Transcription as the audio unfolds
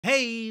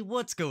Hey,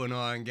 what's going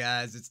on,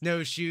 guys? It's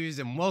No Shoes,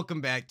 and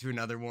welcome back to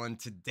another one.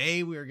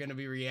 Today, we are going to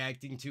be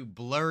reacting to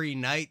Blurry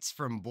Nights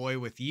from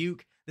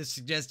BoyWithUke. This is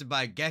suggested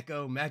by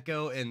Gecko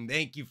Meko, and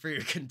thank you for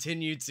your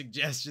continued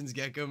suggestions,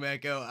 Gecko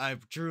Meko. I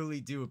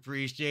truly do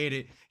appreciate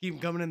it. Keep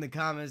them coming in the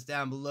comments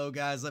down below,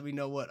 guys. Let me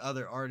know what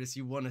other artists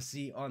you want to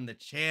see on the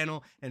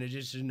channel, in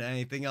addition to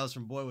anything else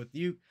from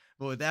BoyWithUke.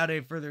 But without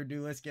any further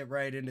ado, let's get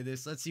right into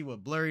this. Let's see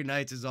what Blurry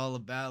Nights is all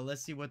about.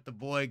 Let's see what the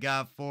boy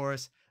got for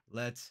us.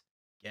 Let's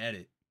get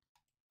it.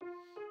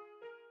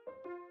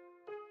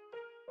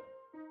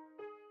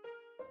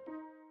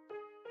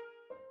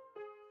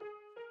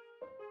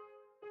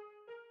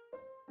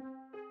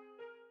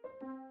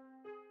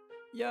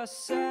 You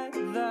said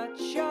that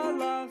you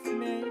love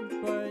me,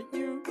 but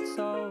you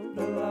told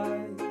a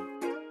lie.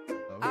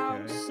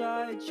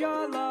 Outside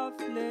you're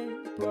lovely,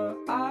 but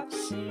I've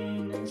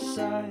seen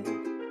inside.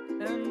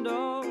 And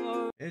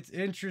oh, it's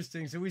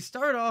interesting. So we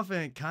start off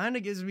and it kind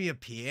of gives me a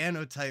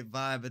piano type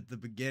vibe at the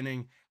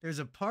beginning. There's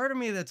a part of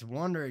me that's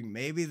wondering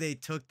maybe they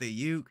took the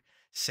uke,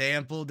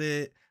 sampled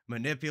it,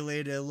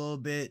 manipulated it a little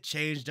bit,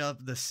 changed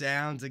up the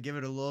sound to give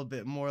it a little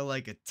bit more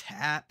like a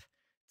tap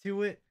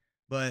to it.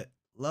 But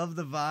love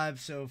the vibe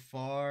so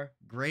far.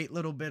 Great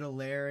little bit of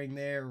layering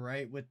there,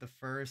 right with the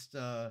first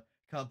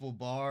couple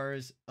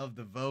bars of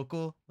the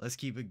vocal. Let's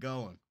keep it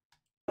going.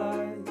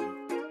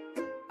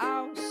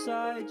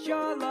 Outside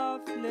you're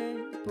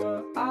lovely,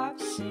 but I've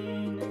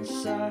seen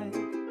inside.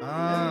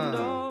 And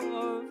all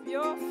of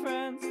your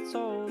friends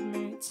told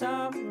me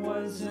time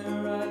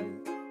wasn't right.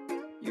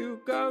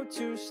 You go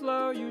too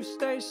slow, you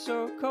stay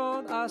so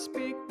cold. I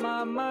speak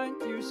my mind,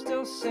 you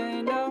still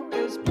say no.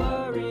 It's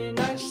blurry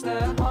nights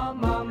that haunt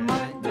my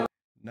mind.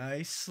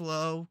 Nice,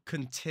 slow,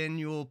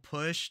 continual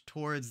push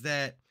towards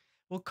that.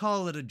 We'll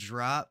call it a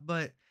drop,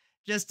 but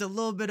just a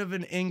little bit of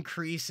an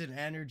increase in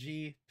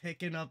energy,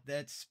 picking up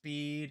that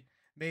speed.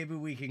 Maybe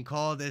we can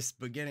call this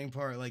beginning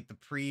part like the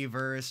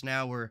pre-verse.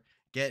 Now we're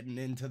getting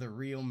into the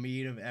real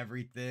meat of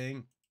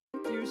everything.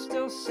 You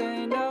still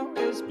say no,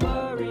 it's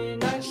blurry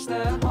nights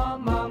that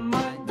haunt my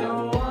mind.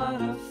 Don't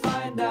wanna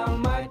find out,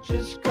 might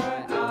just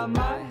cry. I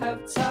might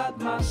have tied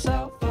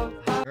myself up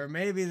high. Or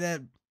maybe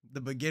that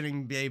the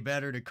beginning be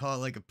better to call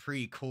it like a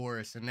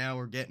pre-chorus, and now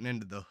we're getting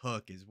into the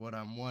hook is what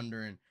I'm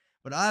wondering.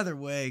 But either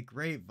way,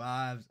 great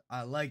vibes.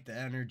 I like the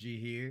energy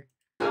here.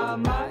 I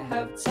might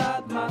have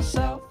tied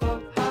myself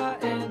up high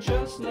and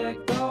just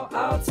let go.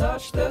 I'll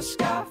touch the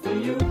sky for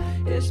you.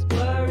 It's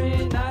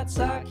blurry nights,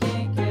 I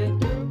can't get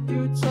through.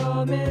 You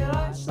told me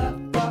lies, I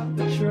thought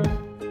the truth,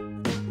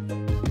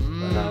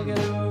 but I'll get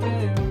over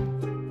you.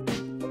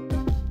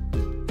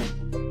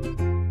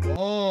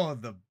 Oh,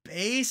 the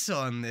bass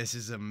on this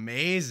is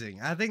amazing.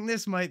 I think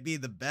this might be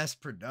the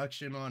best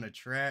production on a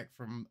track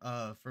from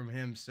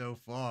him so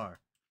far.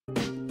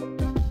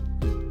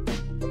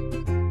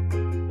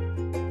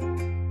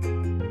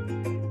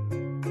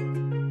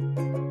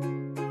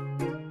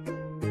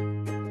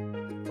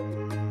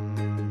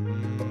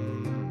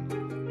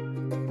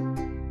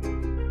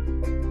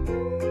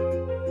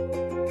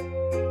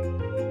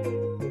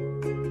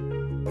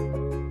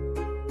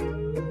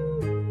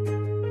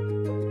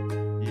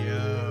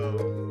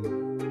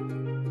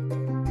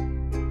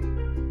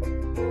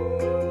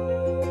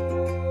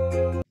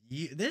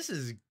 This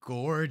is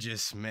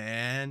gorgeous,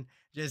 man.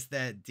 Just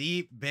that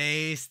deep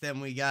bass. Then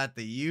we got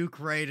the uke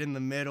right in the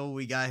middle.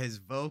 We got his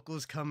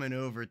vocals coming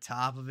over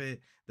top of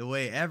it. The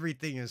way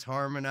everything is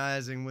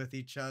harmonizing with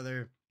each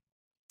other.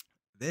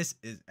 This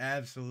is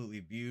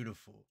absolutely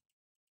beautiful.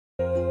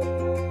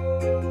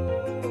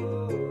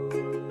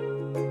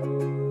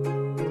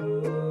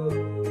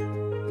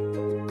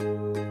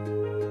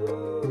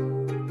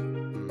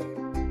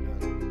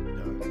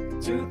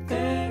 Two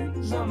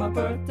things on my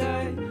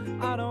birthday.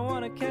 I don't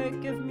want a cake,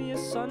 give me a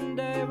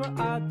sundae where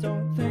I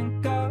don't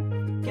think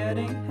of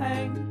getting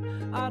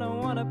hanged. I don't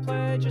want to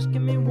play, just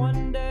give me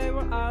one day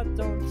where I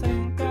don't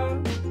think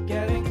of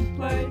getting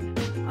played.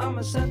 I'm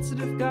a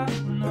sensitive guy,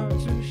 no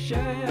touche,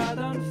 I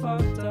done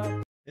fucked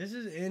up. This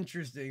is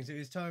interesting. So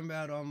he's talking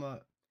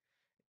about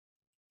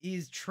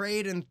he's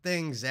trading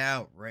things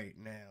out right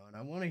now, and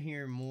I want to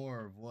hear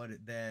more of what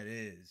that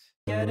is.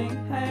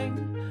 Getting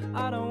hanged,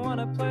 I don't want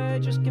to play,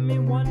 just give me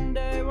one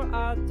day where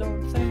I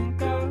don't think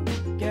of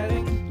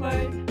getting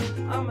played.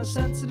 I'm a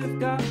sensitive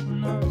guy,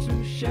 no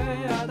touche,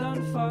 I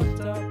done fucked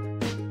up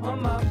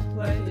on my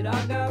plate.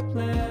 I got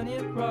plenty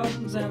of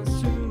problems and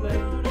it's too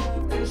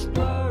late. It's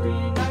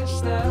blurry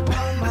nights that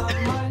on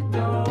my mind.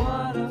 Don't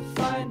wanna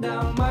find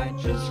out, might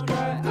just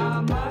cry.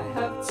 I might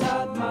have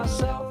tied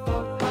myself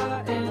up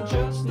high and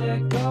just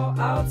let go.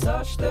 I'll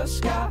touch the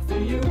sky for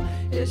you.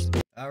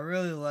 I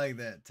really like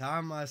that.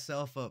 Tie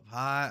myself up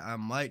high, I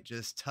might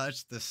just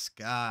touch the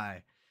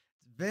sky.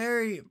 It's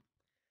very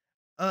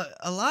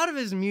a lot of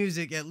his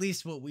music, at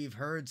least what we've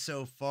heard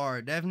so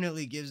far,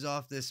 definitely gives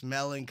off this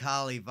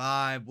melancholy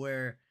vibe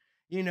where,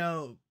 you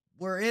know,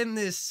 we're in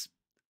this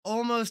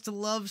almost a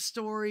love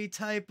story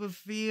type of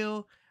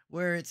feel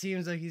where it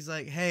seems like he's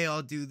like, hey,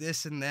 I'll do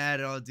this and that,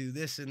 and I'll do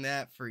this and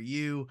that for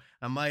you.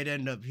 I might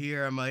end up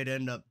here, I might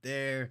end up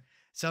there.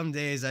 some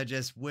days I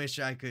just wish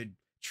I could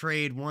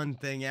trade one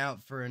thing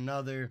out for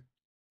another.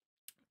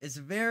 It's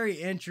very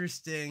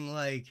interesting,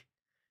 like,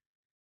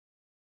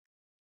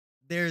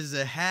 there's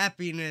a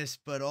happiness,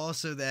 but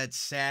also that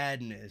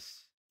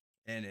sadness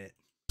in it.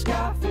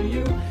 Sky for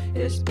you,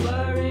 it's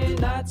blurry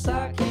nights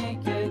I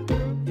can't get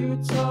through.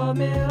 You told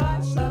me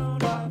lies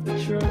left off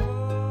the truth,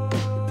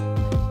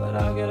 but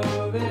I'll get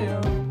over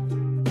you.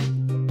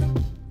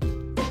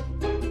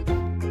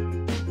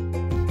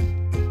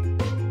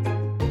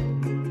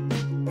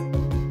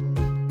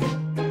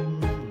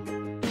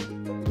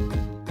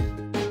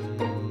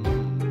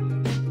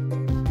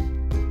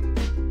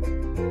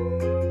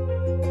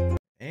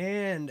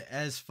 And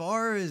as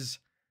far as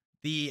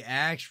the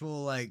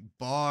actual like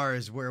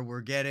bars where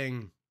we're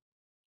getting,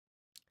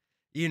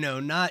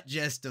 not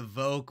just a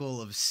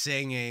vocal of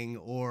singing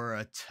or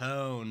a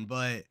tone,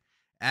 but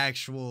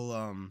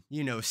actual,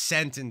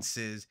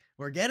 sentences.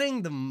 We're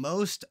getting the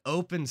most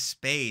open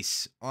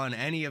space on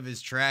any of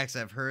his tracks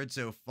I've heard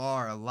so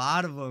far. A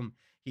lot of them,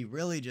 he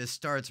really just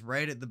starts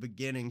right at the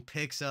beginning,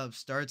 picks up,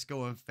 starts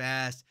going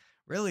fast,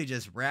 really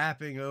just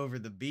rapping over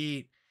the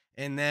beat,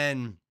 and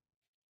then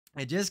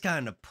it just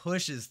kind of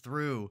pushes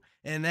through,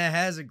 and that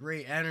has a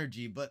great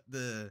energy. But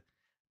the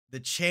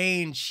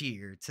change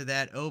here to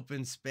that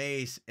open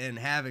space, and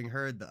having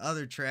heard the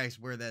other tracks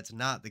where that's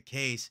not the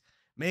case,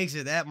 makes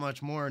it that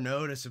much more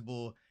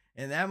noticeable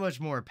and that much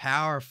more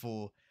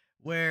powerful,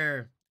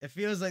 where it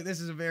feels like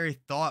this is a very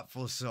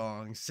thoughtful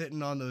song,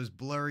 sitting on those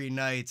blurry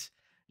nights,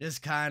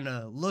 just kind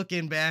of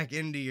looking back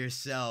into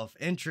yourself,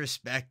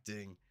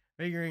 introspecting,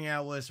 figuring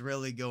out what's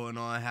really going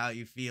on, how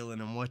you feeling,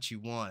 and what you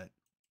want.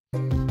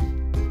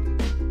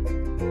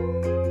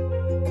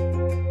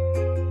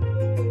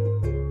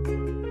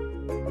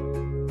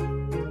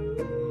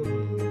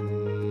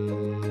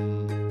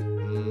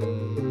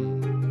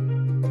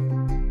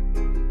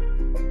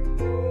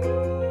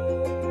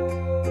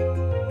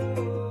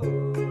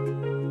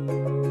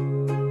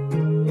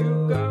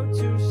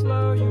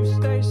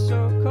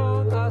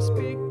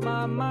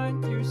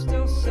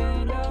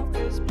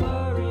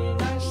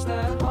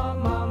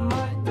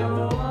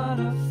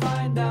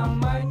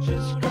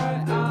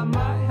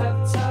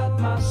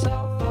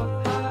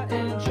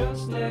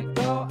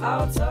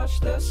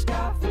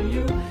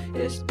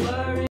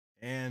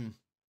 And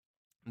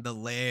the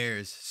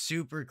layers,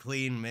 super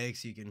clean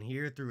mix. You can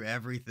hear through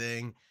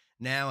everything.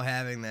 Now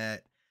having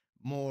that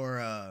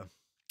more,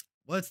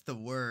 what's the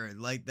word?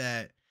 Like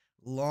that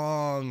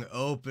long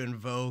open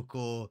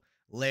vocal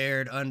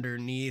layered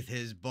underneath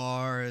his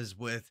bars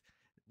with,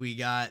 we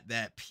got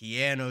that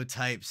piano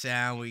type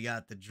sound, we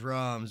got the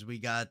drums, we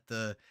got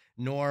the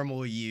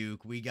normal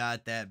uke, we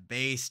got that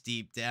bass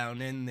deep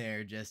down in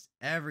there. Just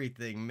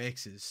everything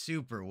mixes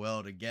super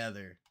well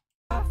together.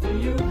 For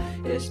you,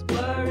 it's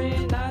blurry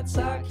nights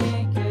I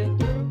can't get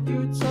through.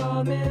 You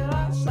told me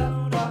lies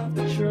left off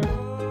the truth,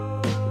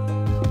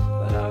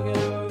 but I'll get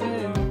over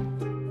you.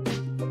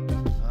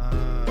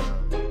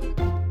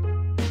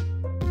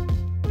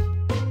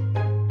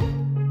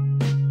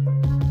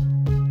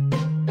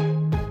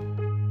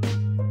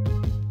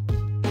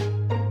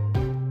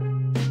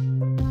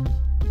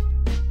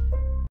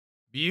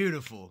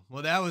 Beautiful.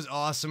 Well, that was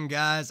awesome,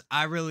 guys.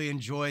 I really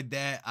enjoyed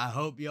that. I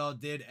hope y'all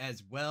did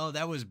as well.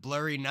 That was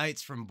Blurry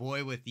Nights from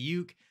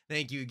BoyWithUke.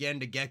 Thank you again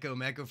to Gecko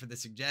Mecco for the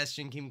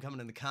suggestion. Keep them coming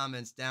in the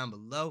comments down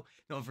below.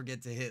 Don't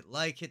forget to hit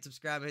like, hit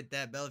subscribe, hit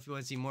that bell if you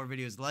want to see more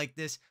videos like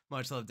this.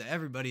 Much love to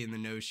everybody in the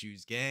No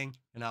Shoes gang,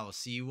 and I will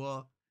see you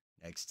all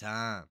next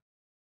time.